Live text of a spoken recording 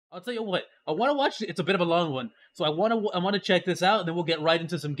I'll tell you what. I want to watch. It's a bit of a long one, so I want to check this out, and then we'll get right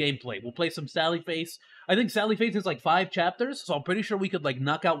into some gameplay. We'll play some Sally Face. I think Sally Face is like 5 chapters, so I'm pretty sure we could like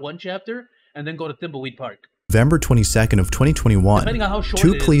knock out 1 chapter and then go to Thimbleweed Park. November 22nd of 2021,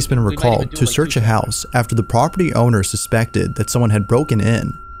 2 policemen were called to search a house after the property owner suspected that someone had broken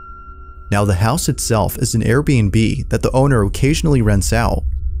in. Now the house itself is an Airbnb that the owner occasionally rents out,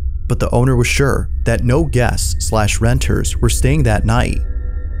 but the owner was sure that no guests/renters were staying that night.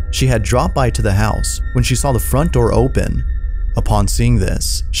 She had dropped by to the house when she saw the front door open. Upon seeing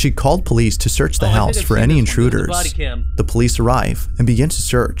this, she called police to search the house for any intruders. The police arrive and begin to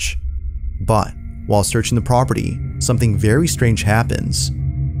search, but while searching the property, something very strange happens.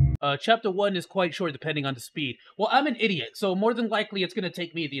 Chapter 1 is quite short depending on the speed. Well, I'm an idiot, so more than likely it's going to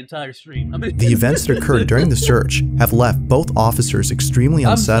take me the entire stream. The events that occurred during the search have left both officers extremely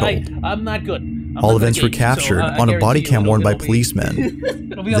unsettled. I'm not good. All events were captured on a body cam worn by policemen.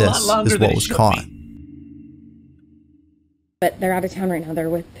 This is what was caught. But they're out of town right now. They're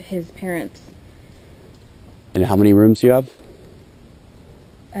with his parents. And how many rooms do you have?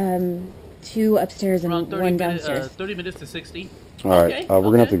 2 upstairs and 1 downstairs. 30 minutes to 60. All right, we're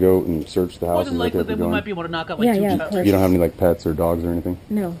gonna have to go and search the house. More than likely, then we might be able to knock out like 2 chapters. You don't have any like pets or dogs or anything?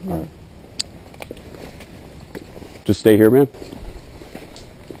 No, no. Just stay here, man.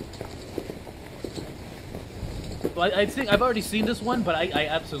 Well, I think I've already seen this one, but I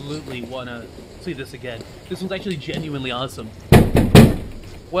absolutely want to see this again. This one's actually genuinely awesome.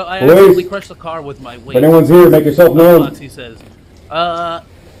 Well, I absolutely crushed the car with my weight. If anyone's here, make yourself known. He says,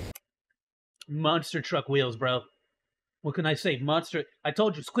 monster truck wheels, bro. What can I say? Monster. I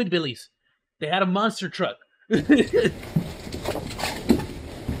told you, Squidbillies. They had a monster truck.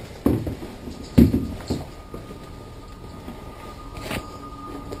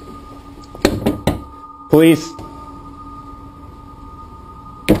 Police.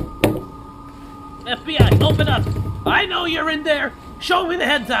 FBI, open up! I know you're in there! Show me the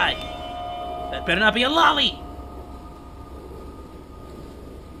head tie! That better not be a lolly!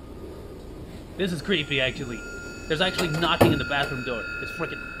 This is creepy, actually. There's actually knocking in the bathroom door. It's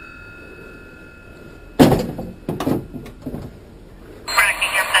frickin'...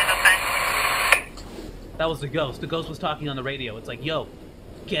 That was the ghost. The ghost was talking on the radio. It's like, yo,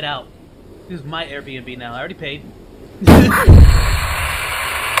 get out. This is my Airbnb now. I already paid.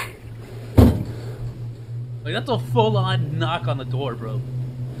 Like, that's a full-on knock on the door, bro.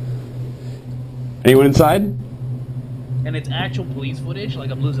 Anyone inside? And it's actual police footage?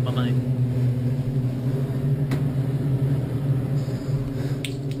 Like, I'm losing my mind.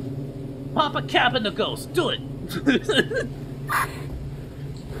 Pop a cap in the ghost. Do it.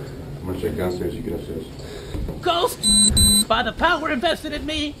 I'm gonna check downstairs. You get upstairs. Ghost! By the power invested in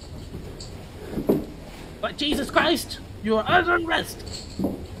me! But Jesus Christ, you are under arrest!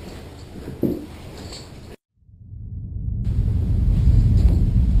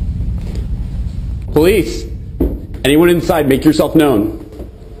 Police! Anyone inside, make yourself known.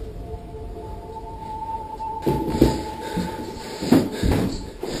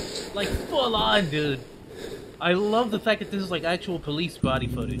 Like, full on, dude. I love the fact that this is like actual police body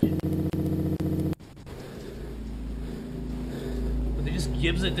footage. But it just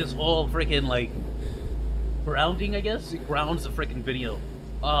gives it this whole freaking like grounding, I guess? It grounds the freaking video.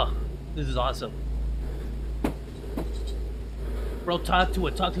 Ah, this is awesome. Bro, talk to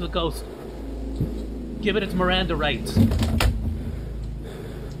it. Talk to the ghost. Give it its Miranda rights.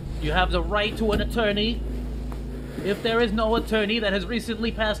 You have the right to an attorney. If there is no attorney that has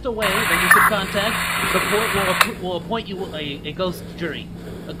recently passed away, then you should contact the court. Will appoint you a ghost jury,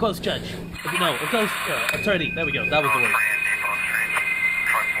 a ghost judge. No, a ghost attorney. There we go. That was the word.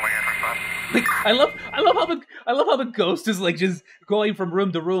 Like, I love how the ghost is like just going from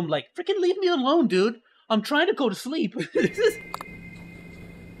room to room. Like, freaking leave me alone, dude. I'm trying to go to sleep.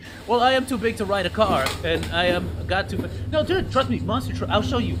 Well, I am too big to ride a car, and I am got to. No, dude, trust me, monster truck. I'll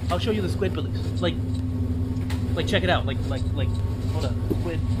show you. I'll show you the Squidbillies. Like, check it out. Like, hold on,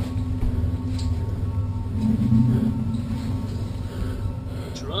 squid.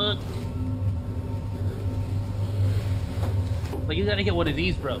 Truck. Like, you gotta get one of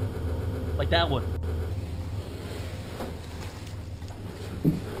these, bro. Like that one.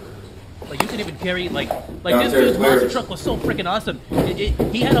 Like, you could even carry, like this dude's monster truck was so freaking awesome.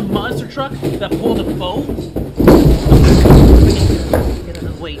 He had a monster truck that pulled a boat.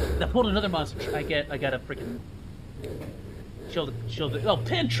 Wait, that pulled another monster truck. I gotta freaking show the, oh,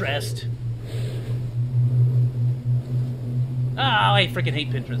 Pinterest. Oh, I freaking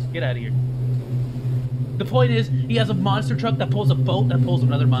hate Pinterest. Get out of here. The point is, he has a monster truck that pulls a boat that pulls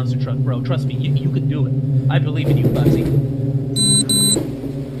another monster truck, bro. Trust me, you can do it. I believe in you, Foxy.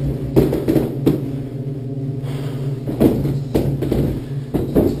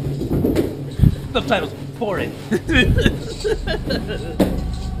 subtitles for it.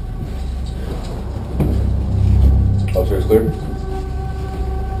 Upstairs clear?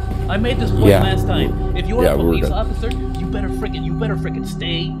 I made this point last time. If you're a police officer, you better frickin'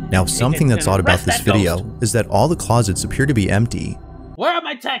 stay. Now, something that's odd about this video is that all the closets appear to be empty. Where are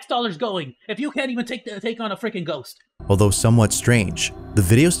my tax dollars going if you can't even take on a frickin' ghost? Although somewhat strange, the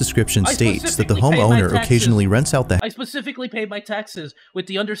video's description states that the homeowner occasionally rents out the I specifically paid my taxes with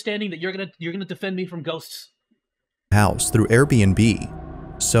the understanding that you're gonna defend me from ghosts. House through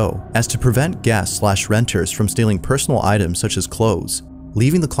Airbnb. So, as to prevent guests/renters from stealing personal items such as clothes,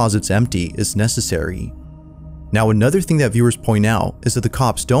 leaving the closets empty is necessary. Now, another thing that viewers point out is that the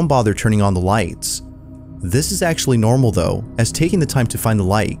cops don't bother turning on the lights. This is actually normal though, as taking the time to find the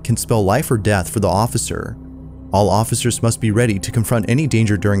light can spell life or death for the officer. All officers must be ready to confront any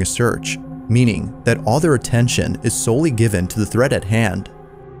danger during a search, meaning that all their attention is solely given to the threat at hand.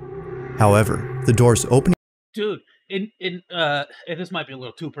 However, the doors opening— Dude, and this might be a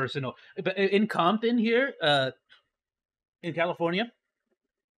little too personal, but in Compton here, in California,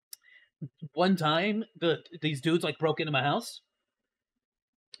 one time these dudes like broke into my house.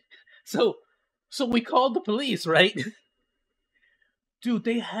 So we called the police, right? Dude,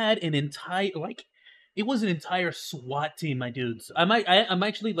 they had an entire, like, it was an entire SWAT team, my dudes. I'm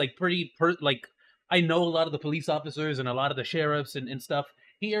actually like I know a lot of the police officers and a lot of the sheriffs and stuff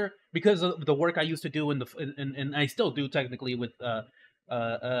here because of the work I used to do and I still do technically with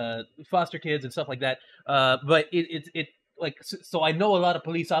foster kids and stuff like that. But it like, so I know a lot of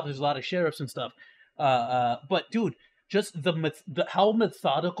police officers, a lot of sheriffs and stuff. But dude, just how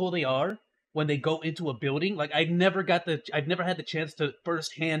methodical they are when they go into a building. Like, I've never had the chance to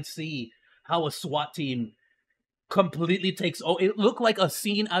firsthand see how a SWAT team completely takes. Oh, it looked like a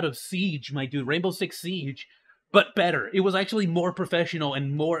scene out of Siege, my dude, Rainbow Six Siege, but better. It was actually more professional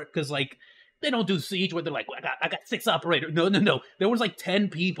and more, because like they don't do Siege where they're like, I got 6 operators. No. There was like 10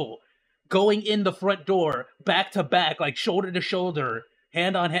 people going in the front door, back to back, like shoulder to shoulder,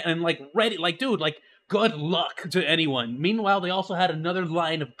 hand on hand, and like ready. Like, dude, like, good luck to anyone. Meanwhile, they also had another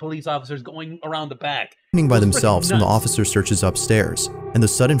line of police officers going around the back, by themselves when the officer searches upstairs, and the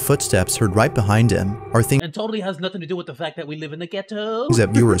sudden footsteps heard right behind him are things— and totally has nothing to do with the fact that we live in the ghetto—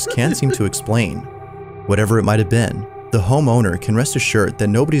 that viewers can't seem to explain. Whatever it might have been, the homeowner can rest assured that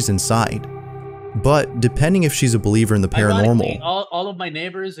nobody's inside. But depending if she's a believer in the paranormal, all of my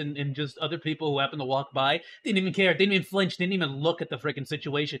neighbors and just other people who happen to walk by didn't even care, didn't even flinch, didn't even look at the freaking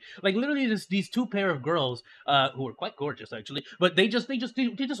situation. Like, literally, these 2 pair of girls who were quite gorgeous actually, but they just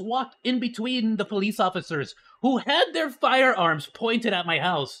walked in between the police officers who had their firearms pointed at my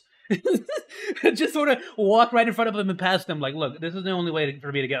house. Just sort of walked right in front of them and past them. Like, look, this is the only way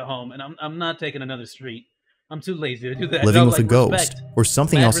for me to get home, and I'm not taking another street. I'm too lazy to do that. Living with a ghost or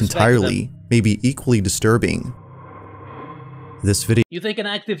something else entirely may be equally disturbing. This video— You think an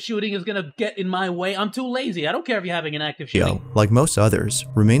active shooting is gonna get in my way? I'm too lazy. I don't care if you're having an active shooting. Like most others,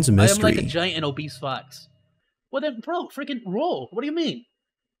 remains a mystery. I am like a giant and obese fox. Well then, bro, freaking roll. What do you mean?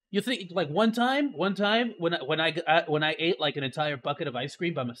 You think, like, one time when I ate like an entire bucket of ice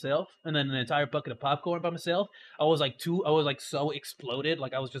cream by myself and then an entire bucket of popcorn by myself, I was like so exploded.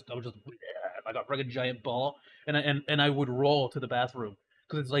 Like I was just like a freaking giant ball, and I would roll to the bathroom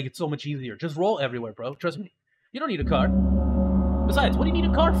because it's so much easier. Just roll everywhere, bro. Trust me. You don't need a car. Besides, what do you need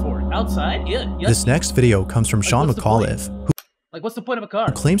a car for? Outside? Yeah. This next video comes from Sean McAuliffe, what's the point of a car?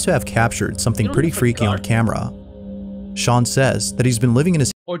 who claims to have captured something pretty freaky on camera. Sean says that he's been living in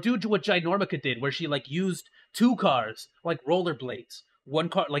his— Or do what Ginormica did, where she like used 2 cars like rollerblades. One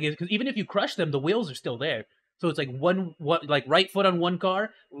car, like, because even if you crush them, the wheels are still there. So it's like like right foot on one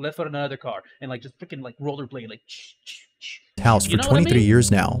car, left foot on another car, and like just freaking like rollerblade, like house for 23 years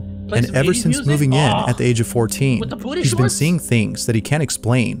now, and ever since moving in at the age of 14, he's been seeing things that he can't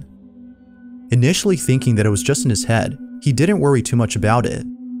explain. Initially thinking that it was just in his head, he didn't worry too much about it,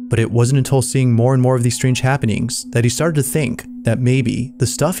 but it wasn't until seeing more and more of these strange happenings that he started to think that maybe the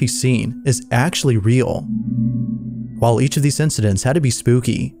stuff he's seen is actually real. While each of these incidents had to be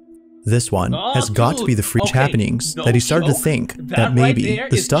spooky, this one has got to be the freak happenings that he started to think that maybe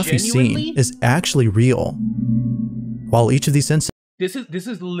the stuff he's seen is actually real. While each of these incidents— This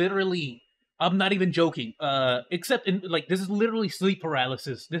is literally, I'm not even joking, except in, like, this is literally sleep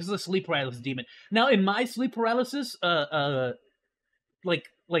paralysis. This is a sleep paralysis demon. Now, in my sleep paralysis,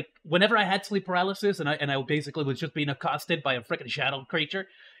 like whenever I had sleep paralysis and I basically was just being accosted by a freaking shadow creature,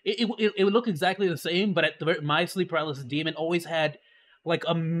 it would look exactly the same, but my sleep paralysis demon always had like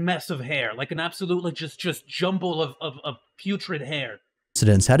a mess of hair, like an absolute, like just jumble of putrid hair.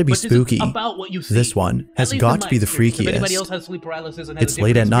 incidents had to be spooky. This one has got to be the freakiest. It's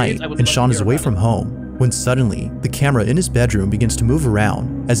late at night and Sean is away from home when suddenly the camera in his bedroom begins to move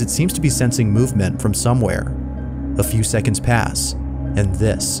around as it seems to be sensing movement from somewhere. A few seconds pass and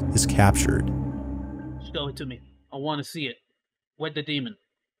this is captured. Show it to me. I want to see it. Where's the demon?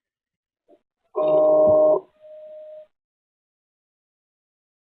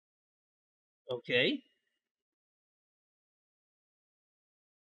 Okay.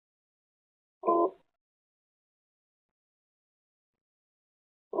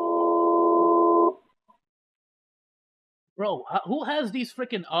 Bro, who has these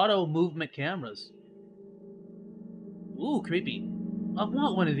freaking auto movement cameras? Ooh, creepy. I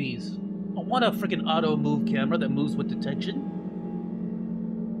want one of these. I want a freaking auto move camera that moves with detection.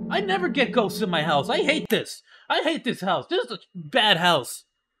 I never get ghosts in my house. I hate this. I hate this house. This is a bad house.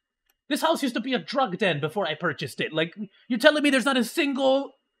 This house used to be a drug den before I purchased it. Like, you're telling me there's not a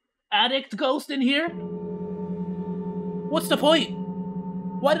single addict ghost in here? What's the point?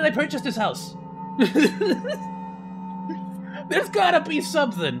 Why did I purchase this house? There's gotta be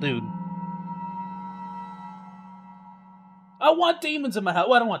something, dude. I want demons in my house.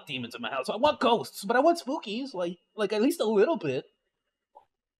 Well, I don't want demons in my house. I want ghosts, but I want spookies. Like at least a little bit.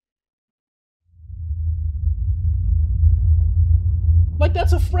 Like,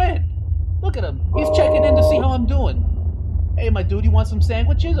 that's a friend. Look at him. He's checking in to see how I'm doing. Hey, my dude, you want some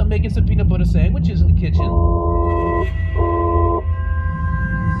sandwiches? I'm making some peanut butter sandwiches in the kitchen.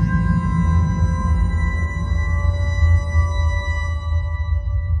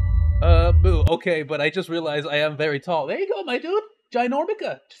 Boo. Okay, but I just realized I am very tall. There you go, my dude.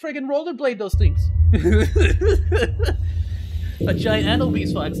 Ginormica. Friggin' rollerblade those things. A giant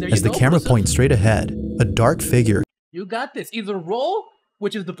anobese fox. There you go. As the camera points straight ahead, a dark figure. You got this. Either roll,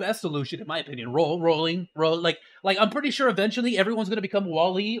 which is the best solution in my opinion. Rolling. Like I'm pretty sure eventually everyone's gonna become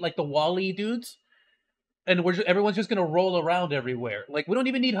Wall-E, like the Wall-E dudes, and everyone's just gonna roll around everywhere. Like, we don't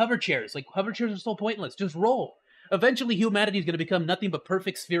even need hover chairs. Like, hover chairs are so pointless. Just roll. Eventually, humanity is gonna become nothing but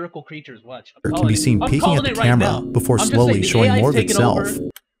perfect spherical creatures. Watch. Can be seen peeking at the camera before slowly showing more of itself.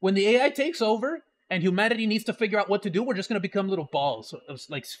 When the AI takes over and humanity needs to figure out what to do, we're just gonna become little balls of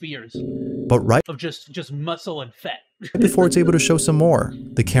like spheres. But right of just muscle and fat. Before it's able to show some more,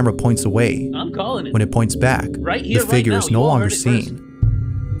 the camera points away. I'm calling it. When it points back, right here, the figure right is no longer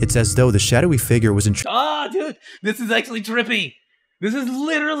seen. It's as though the shadowy figure was in. Ah, dude, this is actually trippy. This is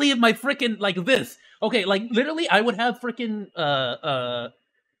literally my freaking like this. Okay, like literally, I would have freaking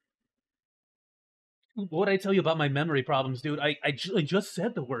what did I tell you about my memory problems, dude? I just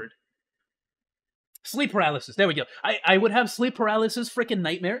said the word. Sleep paralysis. There we go. I would have sleep paralysis, freaking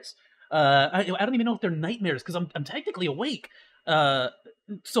nightmares. I don't even know if they're nightmares because I'm technically awake.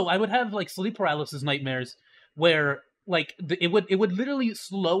 So I would have like sleep paralysis nightmares where like it would literally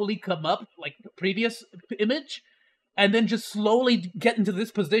slowly come up like the previous image, and then just slowly get into this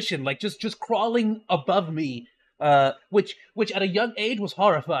position, like just crawling above me. Which at a young age was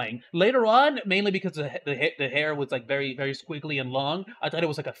horrifying. Later on, mainly because the hair was like very, very squiggly and long, I thought it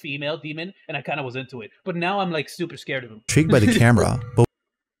was like a female demon, and I kind of was into it. But now I'm like super scared of him. Intrigued by the camera, but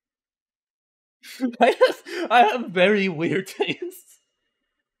I have very weird tastes.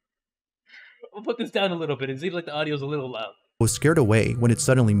 I'll put this down a little bit. It seems like the audio's a little loud. Was scared away when it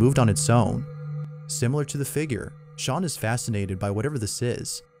suddenly moved on its own. Similar to the figure, Sean is fascinated by whatever this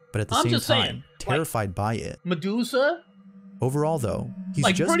is, but at the same time, terrified by it. Medusa? Overall, though, he's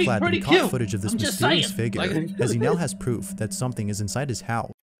like, just glad that he caught footage of this mysterious figure, as he now has proof that something is inside his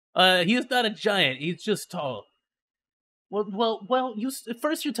house. He is not a giant. He's just tall. Well.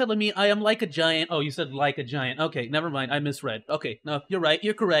 First you're telling me I am like a giant. Oh, you said like a giant. Okay, never mind. I misread. Okay, no, you're right.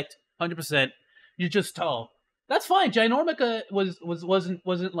 You're correct. 100%. You're just tall. That's fine. Ginormica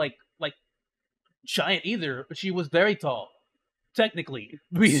wasn't like giant either. She was very tall. Technically.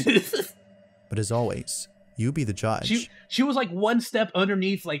 But as always, you be the judge. She was like one step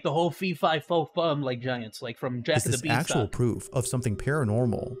underneath like the whole fee fi fo fum like giants, like from Jack of the Beanstalk. Is this actual proof of something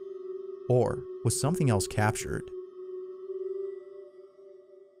paranormal, or was something else captured?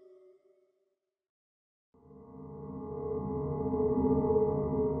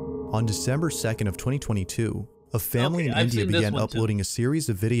 On December 2nd of 2022, a family in India began uploading a series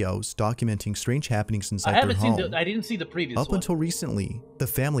of videos documenting strange happenings inside their home. I didn't see the previous one. Up until recently, the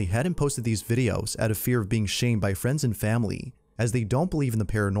family hadn't posted these videos out of fear of being shamed by friends and family, as they don't believe in the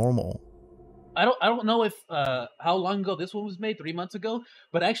paranormal. I don't know if how long ago this one was made, 3 months ago,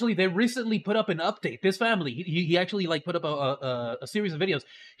 but actually they recently put up an update. This family, he actually like put up a series of videos.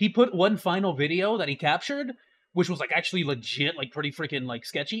 He put one final video that he captured, which was like actually legit, like pretty freaking like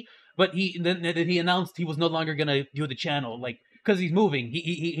sketchy. But then he announced he was no longer gonna do the channel. Like because he's moving.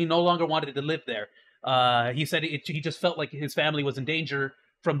 He no longer wanted to live there. He said he just felt like his family was in danger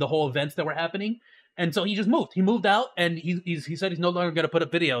from the whole events that were happening, and so he just moved. He moved out, and he said he's no longer going to put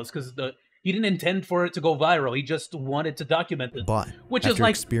up videos because he didn't intend for it to go viral. He just wanted to document it. But which is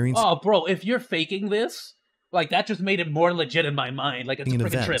like, oh, bro, if you're faking this, like that just made it more legit in my mind. Like it's a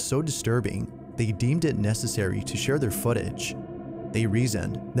freaking trip. So disturbing, they deemed it necessary to share their footage. They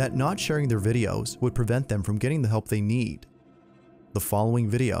reasoned that not sharing their videos would prevent them from getting the help they need. The following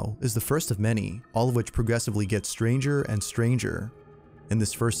video is the first of many, all of which progressively get stranger and stranger. In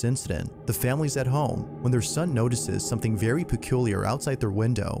this first incident, the family's at home when their son notices something very peculiar outside their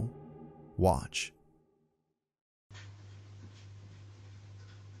window. Watch.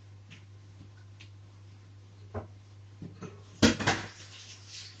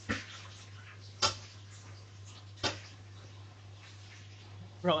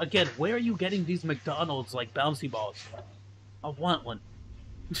 Bro, again, where are you getting these McDonald's, like, bouncy balls? I want one.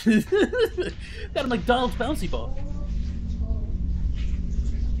 Got a McDonald's bouncy ball.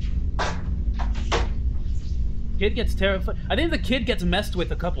 Kid gets terrified. I think the kid gets messed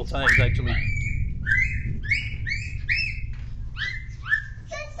with a couple times, actually.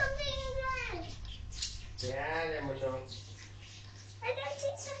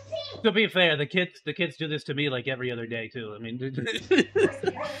 To be fair, the kids do this to me like every other day too. I mean,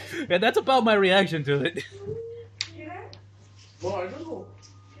 and that's about my reaction to it. Well, I don't know.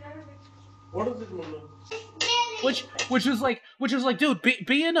 What is it, Mama? Which is like, dude,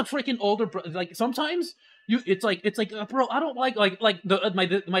 being a freaking older like sometimes it's like, bro, I don't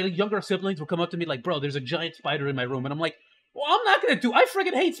my younger siblings will come up to me like, bro, there's a giant spider in my room, and I'm like, well, I'm not gonna I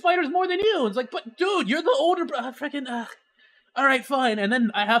freaking hate spiders more than you. It's like, but dude, you're the older freaking. All right, fine, and then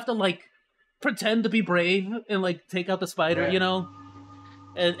I have to like pretend to be brave and like take out the spider, you know,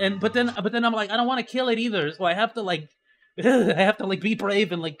 but then I'm like, I don't want to kill it either, so I have to like be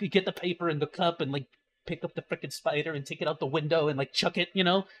brave and like get the paper and the cup and like pick up the freaking spider and take it out the window and like chuck it, you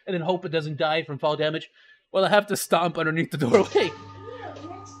know, and then hope it doesn't die from fall damage. Well, I have to stomp underneath the doorway.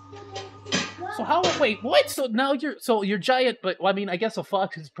 So how? Wait, what? So now you're giant, but well, I mean, I guess a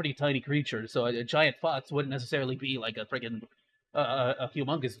fox is a pretty tiny creature, so a giant fox wouldn't necessarily be like a freaking a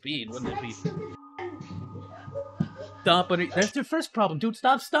humongous being, wouldn't it be? Stomp under. That's your first problem, dude.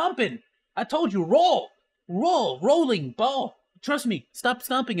 Stop stomping. I told you, rolling ball. Trust me. Stop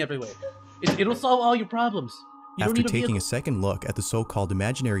stomping everywhere. It'll solve all your problems. After taking a second look at the so-called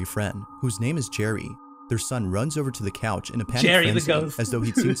imaginary friend, whose name is Jerry, their son runs over to the couch in a panic frenzy, as though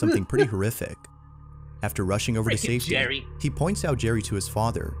he'd seen something pretty horrific. After rushing over to safety, he points out Jerry to his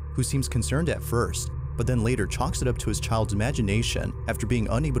father, who seems concerned at first, but then later chalks it up to his child's imagination after being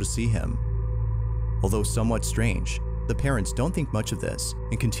unable to see him. Although somewhat strange, the parents don't think much of this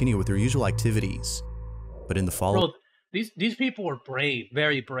and continue with their usual activities. But in the following... Bro, these people are brave,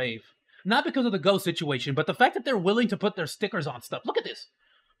 very brave. Not because of the ghost situation, but the fact that they're willing to put their stickers on stuff. Look at this.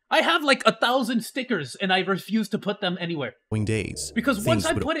 I have like 1,000 stickers and I refuse to put them anywhere. Days, because once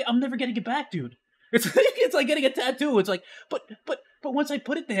I put it, I'm never getting it back, dude. It's like getting a tattoo. It's like, but once I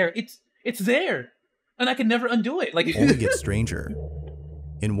put it there, it's there. And I can never undo it. Like, it only gets stranger.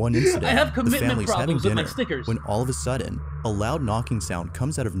 In one incident, the family's having dinner when all of a sudden, a loud knocking sound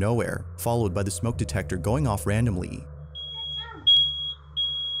comes out of nowhere, followed by the smoke detector going off randomly.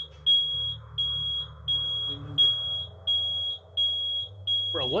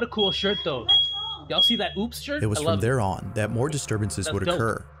 Bro, what a cool shirt though. Y'all see that oops shirt? It was from there on that more disturbances would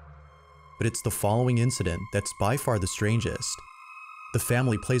occur. But it's the following incident that's by far the strangest. The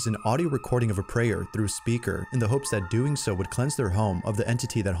family plays an audio recording of a prayer through a speaker in the hopes that doing so would cleanse their home of the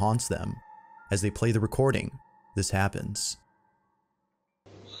entity that haunts them. As they play the recording, this happens.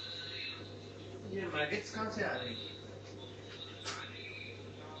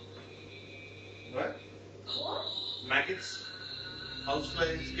 What? Maggots?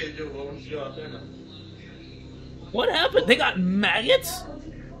 Houseflies के जो worms जो आते हैं ना? What happened? They got maggots?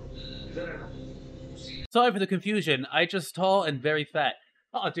 Sorry for the confusion. I just tall and very fat.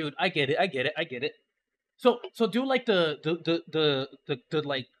 Oh, dude, I get it. So do like the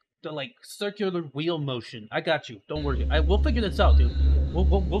like circular wheel motion. I got you. Don't worry. We'll figure this out, dude.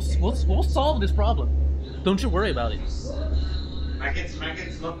 We'll solve this problem. Don't you worry about it.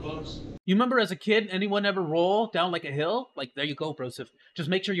 Maggots, not worms. You remember as a kid, anyone ever roll down like a hill? Like, there you go, Broseph. Just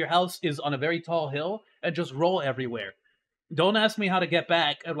make sure your house is on a very tall hill and just roll everywhere. Don't ask me how to get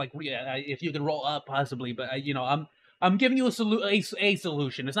back. Like, yeah, if you can roll up, possibly. But, you know, I'm giving you a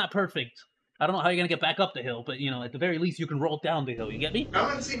solution. It's not perfect. I don't know how you're going to get back up the hill. But, you know, at the very least, you can roll down the hill. You get me?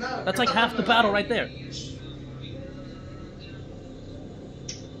 That's like half the battle right there.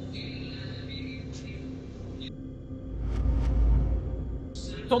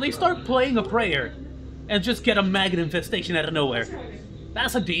 So they start playing a prayer and just get a maggot infestation out of nowhere.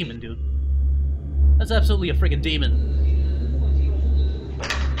 That's a demon, dude. That's absolutely a freaking demon.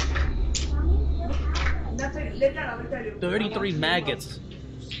 33 maggots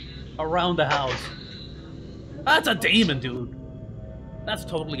around the house. That's a demon, dude. That's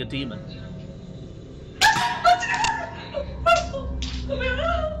totally a demon.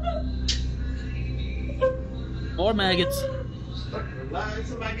 More maggots.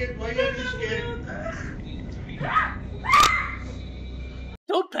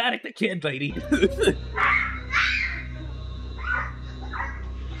 Don't panic the kid, lady.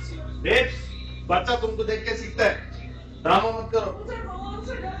 Babes, बच्चा तुमको देख के सीखता है. Drama मत करो.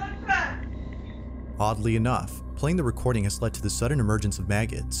 Oddly enough, playing the recording has led to the sudden emergence of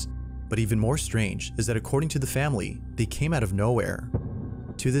maggots. But even more strange is that according to the family, they came out of nowhere.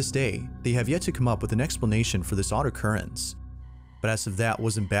 To this day, they have yet to come up with an explanation for this odd occurrence. But as if that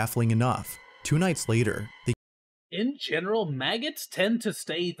wasn't baffling enough, 2 nights later, they... In general, maggots tend to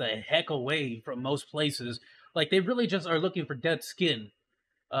stay the heck away from most places. Like, they really just are looking for dead skin.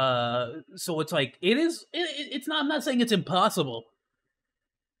 So it's like, it's not, I'm not saying it's impossible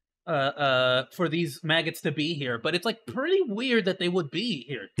for these maggots to be here, but it's like pretty weird that they would be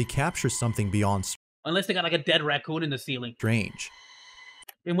here. They capture something beyond... Unless they got like a dead raccoon in the ceiling. Strange.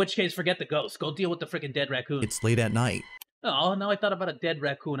 In which case, forget the ghost. Go deal with the freaking dead raccoon. It's late at night. Oh, now I thought about a dead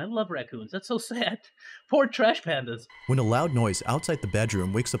raccoon. I love raccoons. That's so sad. Poor trash pandas. When a loud noise outside the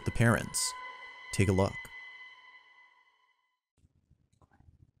bedroom wakes up the parents. Take a look.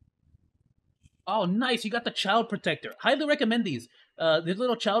 Oh, nice. You got the child protector. Highly recommend these. These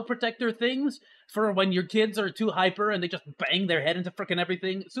little child protector things for when your kids are too hyper and they just bang their head into freaking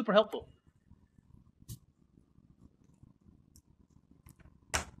everything. Super helpful.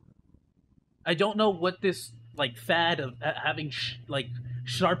 I don't know what this like fad of having like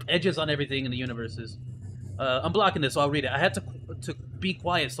sharp edges on everything in the universe is. I'm blocking this, so I'll read it. I had to be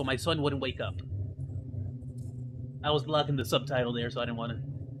quiet so my son wouldn't wake up. I was blocking the subtitle there, so I didn't want to.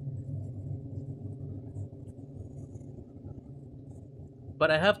 But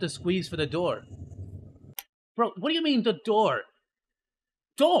I have to squeeze for the door. Bro, what do you mean the door?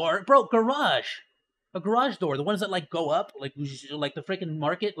 Door? Bro, garage. A garage door, the ones that like go up, like the freaking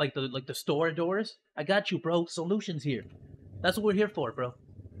market, like the store doors. I got you, bro. Solutions here. That's what we're here for, bro.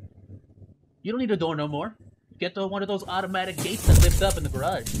 You don't need a door no more. Get to one of those automatic gates that lift up in the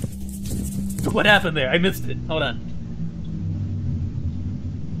garage. What happened there? I missed it. Hold on.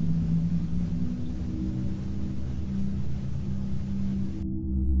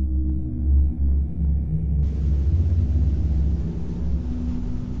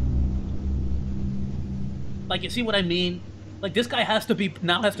 Like, you see what I mean? Like, this guy has to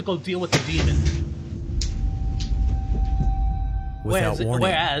go deal with the demon. Without warning,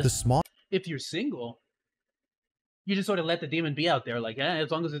 whereas the small... if you're single, you just sort of let the demon be out there, like,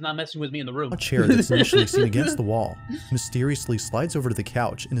 as long as it's not messing with me in the room. A chair that's initially seen against the wall mysteriously slides over to the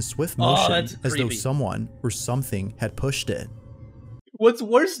couch in a swift motion, as though someone or something had pushed it. What's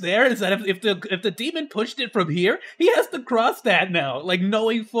worse there is that if the demon pushed it from here, he has to cross that now, like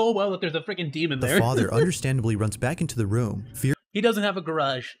knowing full well that there's a freaking demon there. The father understandably runs back into the room. He doesn't have a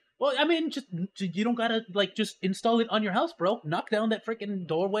garage. Well, I mean, you don't gotta like just install it on your house, bro. Knock down that freaking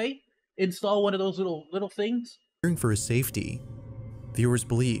doorway, install one of those little things. Fearing for his safety, viewers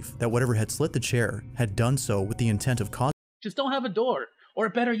believe that whatever had slit the chair had done so with the intent of just don't have a door, or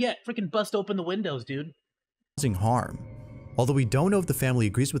better yet, freaking bust open the windows, dude. Causing harm. Although we don't know if the family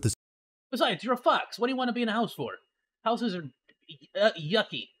agrees with this. Besides, you're a fox. What do you want to be in a house for? Houses are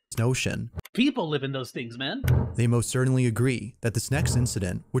yucky. Notion. People live in those things, man. They most certainly agree that this next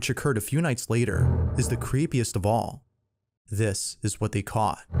incident, which occurred a few nights later, is the creepiest of all. This is what they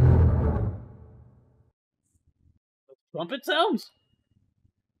caught. Trumpet sounds?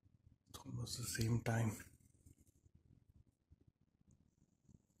 It's almost the same time.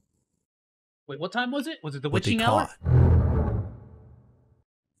 Wait, what time was it? Was it the witching hour?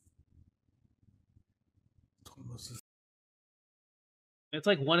 It's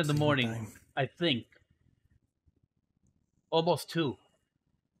like 1 in the morning, I think. Almost 2.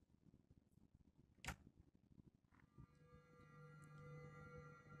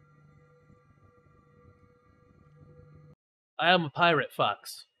 I am a pirate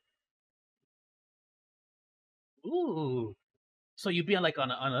fox. Ooh. So you'd be on like on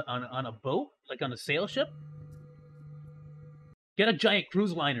a boat, like on a sail ship? Get a giant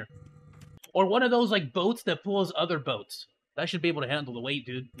cruise liner. Or one of those like boats that pulls other boats. That should be able to handle the weight,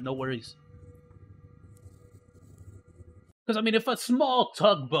 dude. No worries. Because, I mean, if a small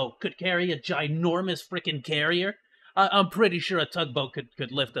tugboat could carry a ginormous freaking carrier, I'm pretty sure a tugboat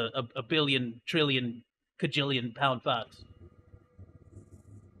could lift a billion, trillion, cajillion pound fox.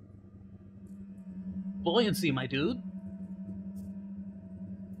 Buoyancy, my dude.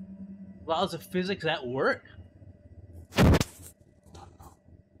 Laws of physics at work.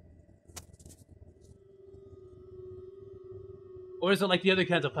 Or is it like the other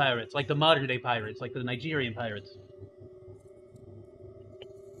kinds of pirates, like the modern day pirates, like the Nigerian pirates?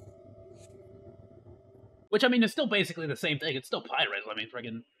 Which, I mean, is still basically the same thing. It's still pirates. I mean,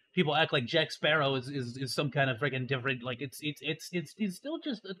 friggin' people act like Jack Sparrow is some kind of friggin' different. Like it's still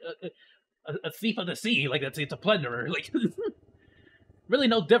just a thief of the sea. Like it's a plunderer. Like really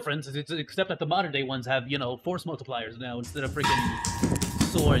no difference, except that the modern day ones have, you know, force multipliers now instead of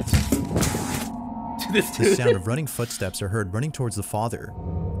friggin' swords. The sound of running footsteps are heard running towards the father.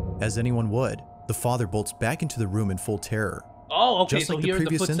 As anyone would, the father bolts back into the room in full terror. Oh, okay, Just so like the here's the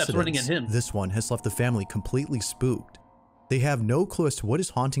previous footsteps running at him. This one has left the family completely spooked. They have no clue as to what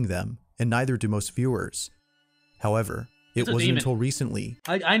is haunting them, and neither do most viewers. However, it wasn't until recently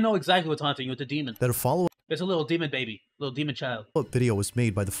I know exactly what's haunting you. It's a demon. That a follow-up It's a little demon baby, little demon child. Video was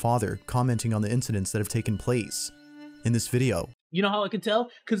made by the father commenting on the incidents that have taken place. In this video, you know how I can tell?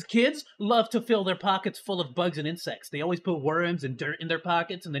 Because kids love to fill their pockets full of bugs and insects. They always put worms and dirt in their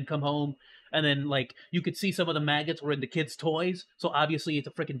pockets and then come home. And then, like, you could see some of the maggots were in the kids' toys. So obviously it's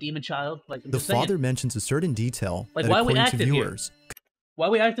a freaking demon child. Like, the father mentions a certain detail like, that, why we according to acting viewers, why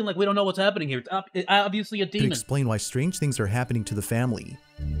are we acting like we don't know what's happening here? It's obviously a demon. could explain why strange things are happening to the family.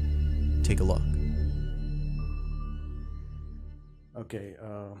 Take a look. Okay,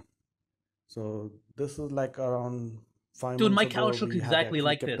 so this is like around 5 Dude, months my ago, couch looks we had exactly actually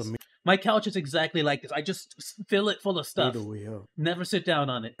like kept this. a My couch is exactly like this. I just fill it full of stuff. over here. Never sit down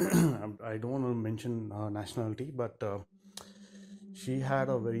on it. I don't want to mention nationality, but she had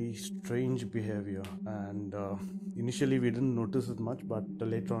a very strange behavior, and initially we didn't notice it much, but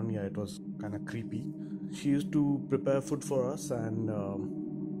later on, yeah, it was kind of creepy. She used to prepare food for us, and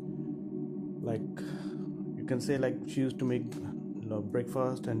like you can say, like she used to make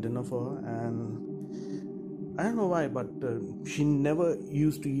breakfast and dinner for her, and I don't know why, but she never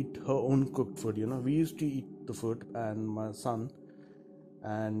used to eat her own cooked food. You know, we used to eat the food, and my son,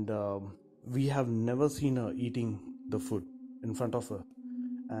 and we have never seen her eating the food in front of her.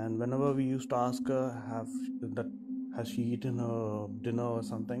 And whenever we used to ask her, has she eaten her dinner or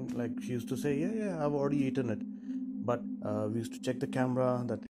something, like she used to say, yeah, I've already eaten it. But we used to check the camera.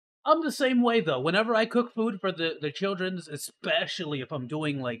 That I'm the same way though. Whenever I cook food for the children's, especially if I'm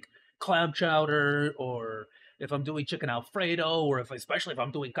doing like clam chowder, or if I'm doing chicken alfredo, or especially if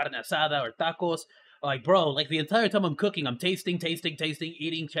I'm doing carne asada or tacos, like, bro, like the entire time I'm cooking, I'm tasting,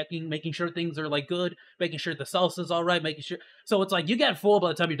 eating, checking, making sure things are like good, making sure the salsa's all right, making sure. So it's like you get full by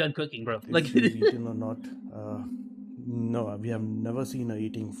the time you're done cooking, bro. Like, if she's eaten or not, no, we have never seen her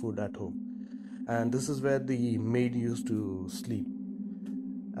eating food at home. And this is where the maid used to sleep.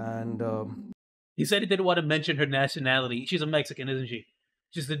 And he said he didn't want to mention her nationality. She's a Mexican, isn't she?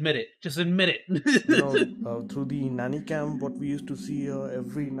 Just admit it. Just admit it. Through the nanny cam, what we used to see her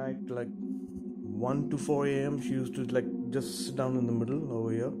every night, like 1 to 4 a.m., she used to like just sit down in the middle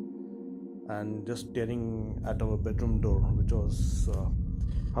over here and just staring at our bedroom door, which was,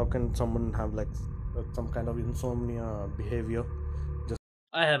 how can someone have like some kind of insomnia behavior?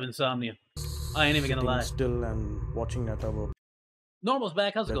 I have insomnia. I ain't even gonna lie. Still and watching at our Normal's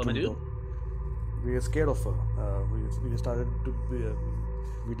back. How's it going, my dude? We were scared of her.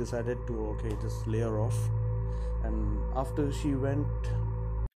 We decided to just lay her off. And after she went,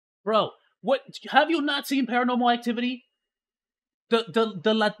 bro, what have you not seen Paranormal Activity?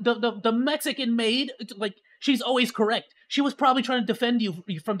 The Mexican maid, like, she's always correct. She was probably trying to defend you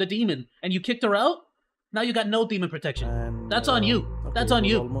from the demon, and you kicked her out. Now you got no demon protection. And, that's on you. That's on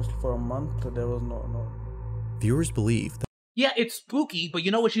you. Almost for a month, there was no. Viewers believe that. Yeah, it's spooky, but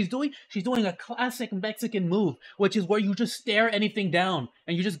you know what she's doing? She's doing a classic Mexican move, which is where you just stare anything down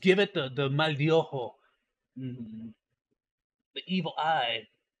and you just give it the mal de ojo, the evil eye.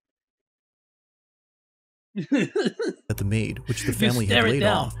 That the maid, which the family had laid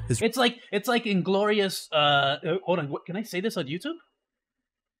off, is. It's like Inglorious. Hold on, what, can I say this on YouTube?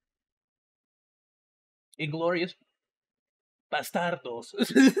 Inglorious Bastardos.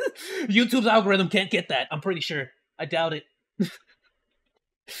 YouTube's algorithm can't get that. I'm pretty sure. I doubt it.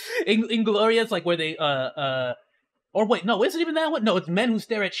 Inglorious, like where they or wait, no, is it even that one? No, it's Men Who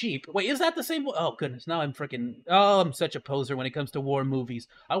Stare at Sheep. Wait, is that the same one? Oh goodness, now I'm such a poser when it comes to war movies.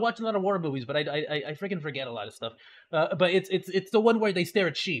 I watch a lot of war movies, but I freaking forget a lot of stuff. But it's the one where they stare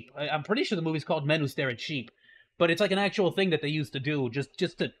at sheep. I'm pretty sure the movie's called Men Who Stare at Sheep. But it's like an actual thing that they used to do just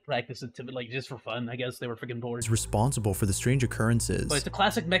to practice it, like just for fun. I guess they were freaking bored. Is responsible for the strange occurrences. But it's a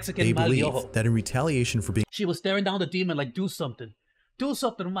classic Mexican. They believe Maliojo. that in retaliation for being She was staring down the demon like, do something. Do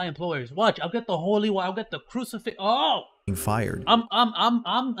something with my employers. Watch, I'll get the holy water, I'll get the crucifix. Oh! fired.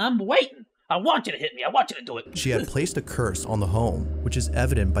 I'm waiting. I want you to hit me. I want you to do it. She had placed a curse on the home, which is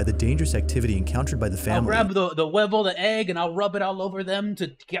evident by the dangerous activity encountered by the family. I'll grab the huevo, the egg, and I'll rub it all over them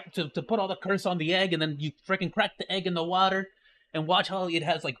to put all the curse on the egg, and then you freaking crack the egg in the water, and watch how it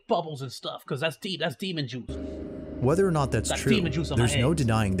has like bubbles and stuff, because that's demon juice. Whether or not that's true, there's no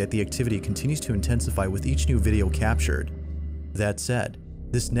denying that the activity continues to intensify with each new video captured. That said,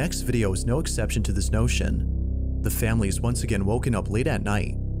 this next video is no exception to this notion. The family is once again woken up late at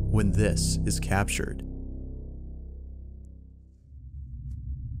night when this is captured.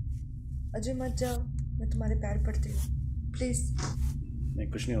 Ajay मत जाओ, मैं तुम्हारे पैर पड़ती हूँ, please. नहीं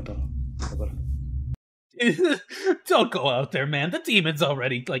कुछ नहीं होता, खबर. Don't go out there, man. The demon's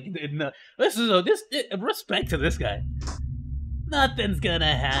already like. Respect to this guy. Nothing's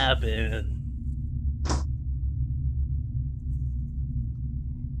gonna happen.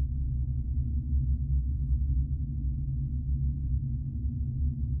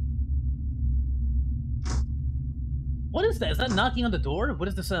 What is that? Is that knocking on the door? What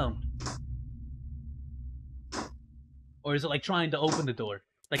is the sound? Or is it like trying to open the door?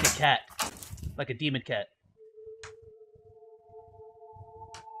 Like a cat. Like a demon cat.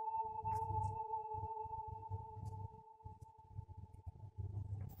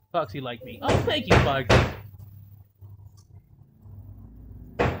 Foxy like me. Oh, thank you, Foxy.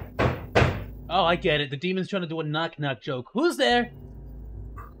 Oh, I get it. The demon's trying to do a knock-knock joke. Who's there?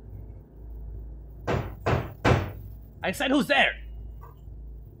 I said, who's there?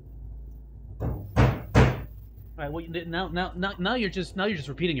 All right. Well, now you're just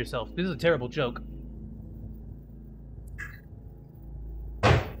repeating yourself. This is a terrible joke.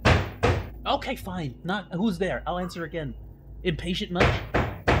 Okay, fine. Not who's there. I'll answer again. Impatient much?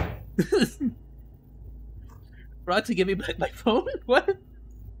 Roxy, give me back my phone. What?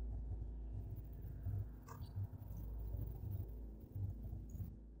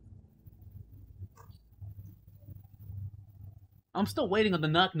 I'm still waiting on the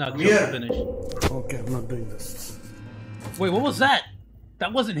knock-knock joke to finish. Okay, I'm not doing this. Wait, what was that?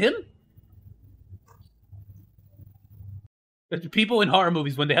 That wasn't him? People in horror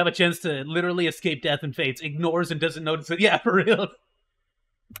movies, when they have a chance to literally escape death and fates, ignores and doesn't notice it. Yeah, for real.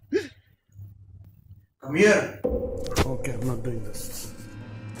 Come here. Okay, I'm not doing this.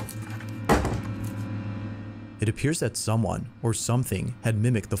 It appears that someone or something had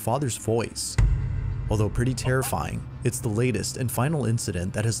mimicked the father's voice. Although pretty terrifying, it's the latest and final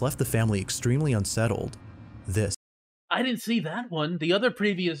incident that has left the family extremely unsettled. This. I didn't see that one. The other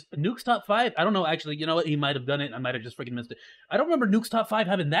previous Nuke's Top 5, I don't know, actually, you know what, he might have done it, I might have just freaking missed it. I don't remember Nuke's Top 5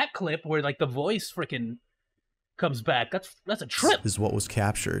 having that clip where, like, the voice freaking comes back. That's a trip. Is what was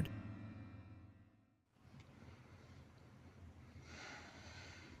captured.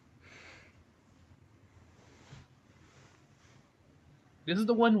 This is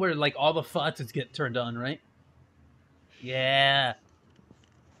the one where, like, all the faucets get turned on, right? Yeah.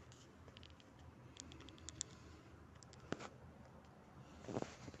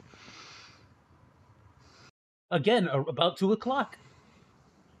 Again, about 2 o'clock.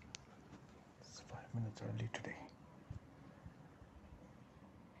 It's 5 minutes early today.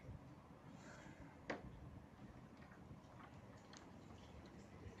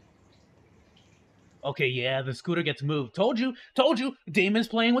 Okay, yeah, the scooter gets moved. Told you! Demon's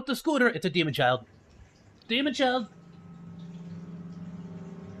playing with the scooter. It's a demon child. Demon child!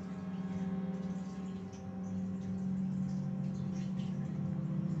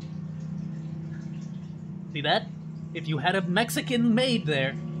 See that? If you had a Mexican maid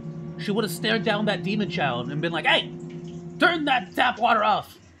there, she would have stared down that demon child and been like, hey! Turn that tap water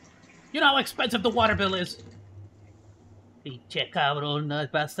off! You know how expensive the water bill is! Pinche cabrón,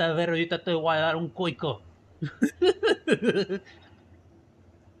 vas a ver, ahorita te voy a dar un coico.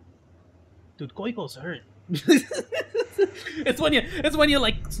 Dude, coicos hurt. It's when you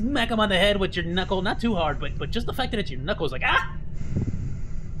like smack him on the head with your knuckle, not too hard, but just the fact that it's your knuckles, like ah,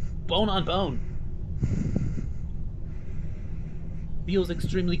 bone on bone. Feels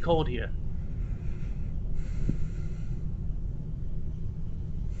extremely cold here.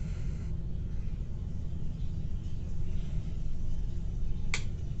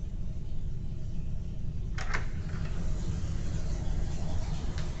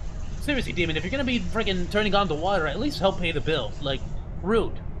 Seriously, Demon, if you're gonna be freaking turning on the water, at least help pay the bill. Like,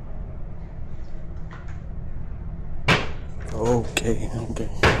 rude. Okay.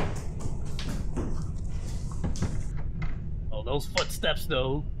 Oh, those footsteps,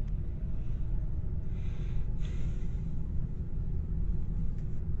 though.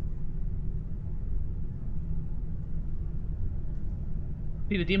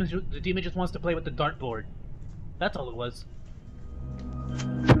 See, the demon just wants to play with the dartboard. That's all it was.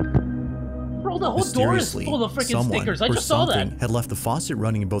 Bro, the whole door is full of freaking stickers. I just saw that. Something had left the faucet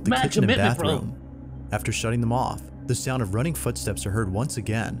running in both the kitchen and bathroom. After shutting them off, the sound of running footsteps are heard once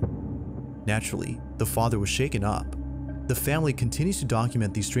again. Naturally, the father was shaken up. The family continues to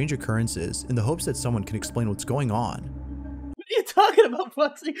document these strange occurrences in the hopes that someone can explain what's going on. What are you talking about,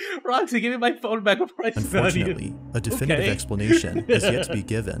 Foxy? Roxy, give me my phone back before I Unfortunately, a definitive explanation has yet to be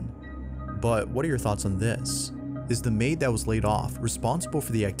given. But what are your thoughts on this? Is the maid that was laid off responsible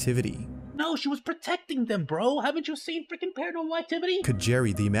for the activity? No, she was protecting them, bro. Haven't you seen freaking Paranormal Activity? Could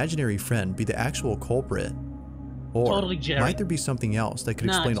Jerry, the imaginary friend, be the actual culprit? Or totally Jerry. Might there be something else that could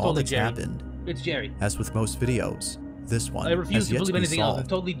explain all that's happened? It's Jerry. As with most videos, this one I refuse to believe anything else. solved. It's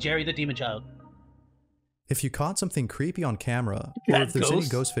totally Jerry the Demon Child. If you caught something creepy on camera, or if there's any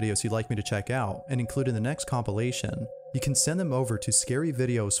ghost videos you'd like me to check out and include in the next compilation, you can send them over to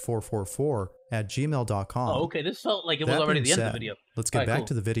scaryvideos444@gmail.com. Oh, okay. This felt like it was already the end of the video. Let's get back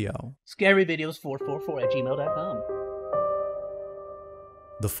to the video. Scaryvideos444@gmail.com.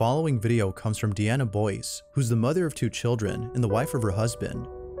 The following video comes from Deanna Boyce, who's the mother of 2 children and the wife of her husband.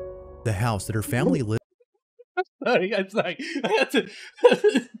 The house that her family lives. I'm sorry. I had to.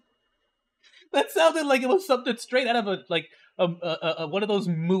 That sounded like it was something straight out of one of those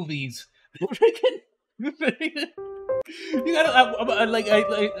movies. You gotta,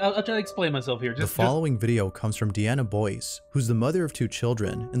 I'll try to explain myself here. The following video comes from Deanna Boyce, who's the mother of 2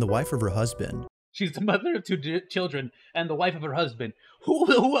 children and the wife of her husband. She's the mother of 2 children and the wife of her husband.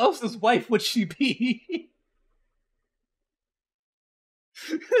 Who else's wife would she be?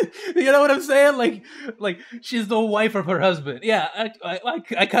 You know what I'm saying? Like she's the wife of her husband. Yeah,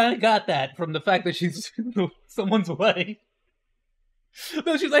 I kind of got that from the fact that she's someone's wife.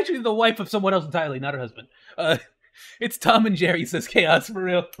 No, she's actually the wife of someone else entirely, not her husband. It's Tom and Jerry, says Chaos, for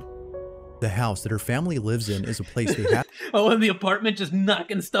real. The house that her family lives in is a place they have in the apartment just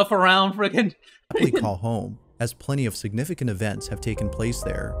knocking stuff around, friggin' call home, as plenty of significant events have taken place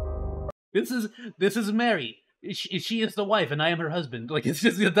there. This is Mary. She is the wife, and I am her husband. Like, it's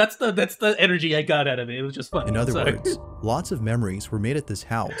just that's the energy I got out of it. It was just fun. In other words, lots of memories were made at this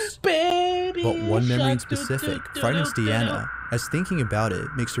house. Baby, but one memory in specific frightens Deanna, as thinking about it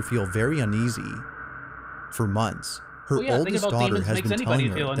makes her feel very uneasy. For months, her oldest daughter has been telling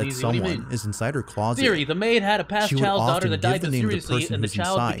her that someone is inside her closet. Theory, the maid had a past child's daughter that died mysteriously, and the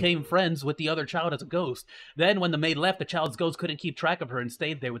child became friends with the other child as a ghost. Then, when the maid left, the child's ghost couldn't keep track of her and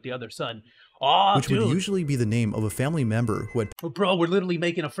stayed there with the other son. Oh, which would usually be the name of a family member who had bro, we're literally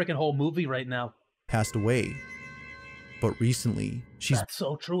making a freaking whole movie right now. Passed away. But recently, That's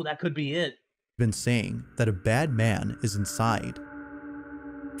so true, that could be it. Been saying that a bad man is inside.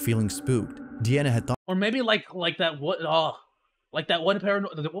 Feeling spooked, Deanna had thought, or maybe like that one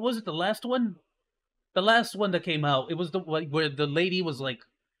paranormal, what was it, the last one? The last one that came out, it was where the lady was like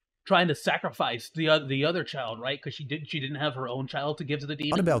trying to sacrifice the other child, right? Because she didn't have her own child to give to the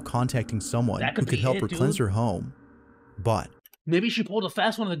demon. About contacting someone who could help her cleanse her home, but maybe she pulled a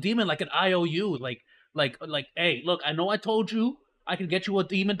fast one on the demon, like an IOU, like, hey, look, I know I told you I could get you a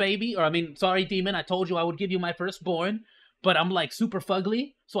demon baby, or I mean, sorry, demon, I told you I would give you my firstborn, but I'm like super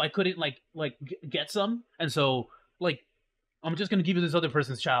fugly, so I couldn't like get some, and so like I'm just gonna give you this other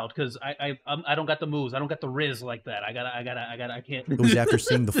person's child because I don't got the moves, I don't got the riz like that. I can't. It was after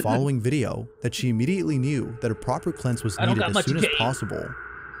seeing the following video that she immediately knew that a proper cleanse was needed as soon as possible.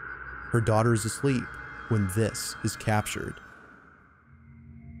 Her daughter is asleep when this is captured.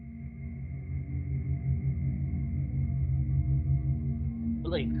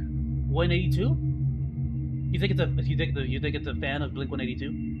 Like 182? You think it's a fan of Blink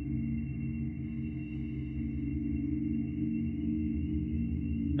 182?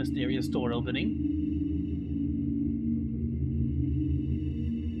 Mysterious door opening.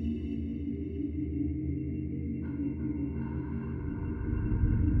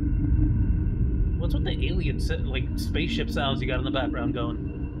 What's with the alien like spaceship sounds you got in the background going?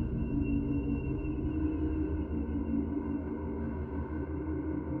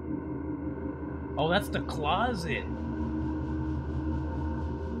 Oh, that's the closet.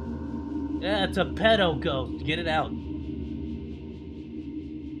 Yeah, it's a pedo ghost. Get it out.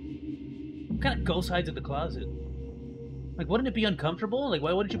 What kind of ghost hides in the closet? Like, wouldn't it be uncomfortable? Like,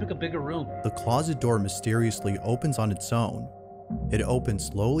 why wouldn't you pick a bigger room? The closet door mysteriously opens on its own. It opens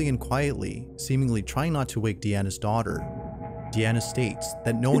slowly and quietly, seemingly trying not to wake Deanna's daughter. Deanna states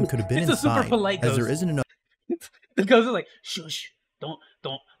that no one could have been inside, as there isn't enough. The ghost is like, shush, don't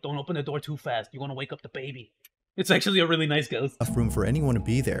open the door too fast. You want to wake up the baby. It's actually a really nice ghost. Enough room for anyone to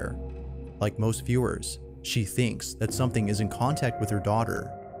be there. Like most viewers, she thinks that something is in contact with her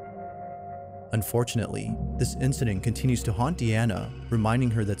daughter. Unfortunately, this incident continues to haunt Deanna, reminding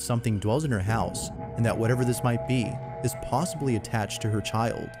her that something dwells in her house and that whatever this might be is possibly attached to her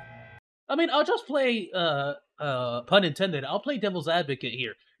child. I mean, I'll just play, pun intended, I'll play devil's advocate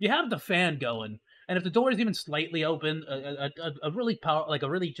here. You have the fan going, and if the door is even slightly open, a really a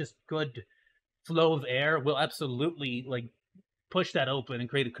really just good flow of air will absolutely, like, push that open and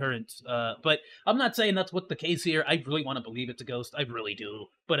create a current. But I'm not saying that's what the case here. I really want to believe it's a ghost. I really do.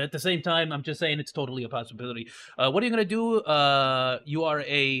 But at the same time, I'm just saying it's totally a possibility. What are you going to do? You are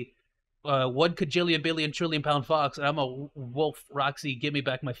a 1 kajillion billion trillion pound fox, and I'm a wolf. Roxy, give me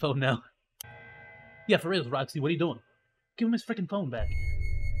back my phone now. Yeah, for real, Roxy, what are you doing? Give him his freaking phone back.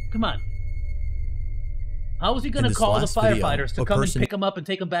 Come on. How is he going to call the firefighters to come and pick him up and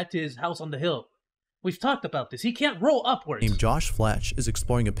take him back to his house on the hill? We've talked about this. He can't roll upwards. Named Josh Fletch is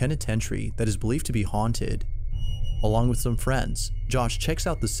exploring a penitentiary that is believed to be haunted. Along with some friends, Josh checks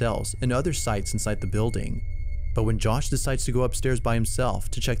out the cells and other sites inside the building. But when Josh decides to go upstairs by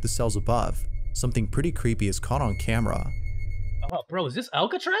himself to check the cells above, something pretty creepy is caught on camera. Oh, bro, is this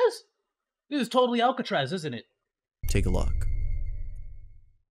Alcatraz? This is totally Alcatraz, isn't it? Take a look.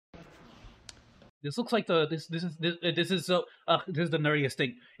 This looks like this is the nerdiest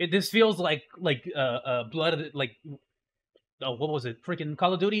thing. This feels like blood of the, like, oh, what was it? Freaking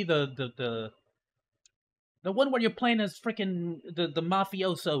Call of Duty, the one where you're playing as freaking the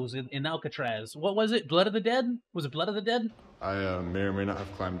mafiosos in Alcatraz. What was it? Blood of the Dead? Was it Blood of the Dead? I may or may not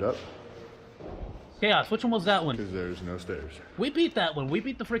have climbed up. Chaos, which one was that one? Because there's no stairs. We beat that one. We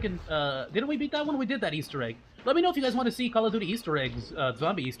beat the freaking, didn't we beat that one? We did that Easter egg. Let me know if you guys want to see Call of Duty Easter eggs,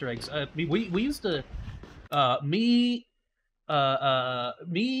 zombie Easter eggs. We used to,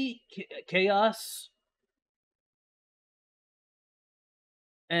 Chaos,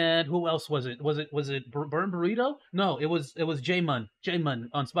 and who else was it? Was it Burn Burrito? No, it was J-Mun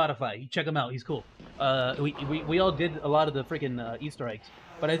on Spotify. You check him out. He's cool. We all did a lot of the freaking Easter eggs.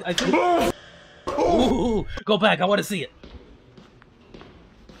 But I think. Ooh, go back. I want to see it.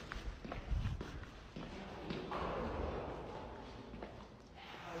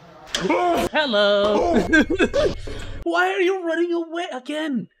 Hello. Why are you running away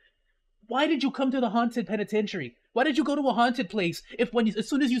again? Why did you come to the haunted penitentiary? Why did you go to a haunted place if as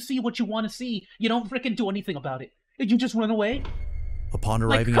soon as you see what you want to see, you don't freaking do anything about it? Did you just run away? Upon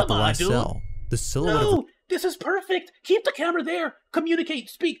arriving at the last cell, the silhouette of this is perfect. Keep the camera there. Communicate.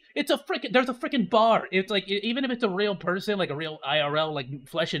 Speak. It's a freaking. There's a freaking bar. It's like, even if it's a real person, like a real IRL, like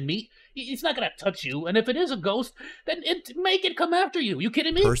flesh and meat, it's not gonna touch you. And if it is a ghost, then make it come after you. You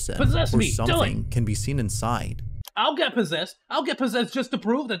kidding me? Possess me. Something can be seen inside. I'll get possessed. I'll get possessed just to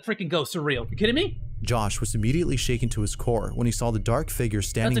prove that freaking ghosts are real. You kidding me? Josh was immediately shaken to his core when he saw the dark figure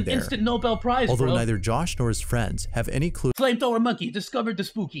standing there. That's an instant Nobel Prize, although bro. Neither Josh nor his friends have any clue. Flamethrower monkey discovered the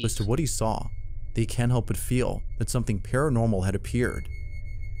spooky. As to what he saw, they can't help but feel that something paranormal had appeared.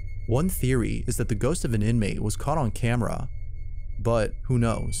 One theory is that the ghost of an inmate was caught on camera, but who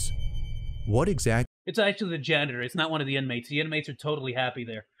knows? What exactly? It's actually the janitor. It's not one of the inmates. The inmates are totally happy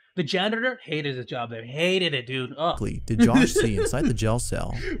there. The janitor hated his job there. Hated it, dude. Oh. Did Josh see inside the jail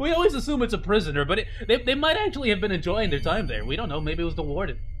cell? We always assume it's a prisoner, but they might actually have been enjoying their time there. We don't know. Maybe it was the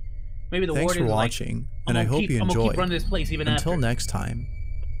warden. Maybe the warden. Thanks for watching, and I hope you enjoyed. I'm gonna keep running this place even Until after. next time.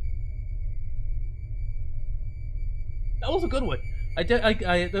 That was a good one.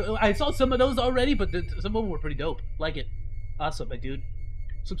 I saw some of those already, but some of them were pretty dope. Like it. Awesome, my dude.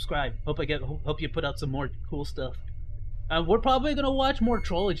 Subscribe. Hope you put out some more cool stuff. We're probably gonna watch more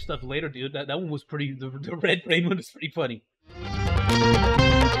trolling stuff later, dude. That one was pretty. The red brain one was pretty funny.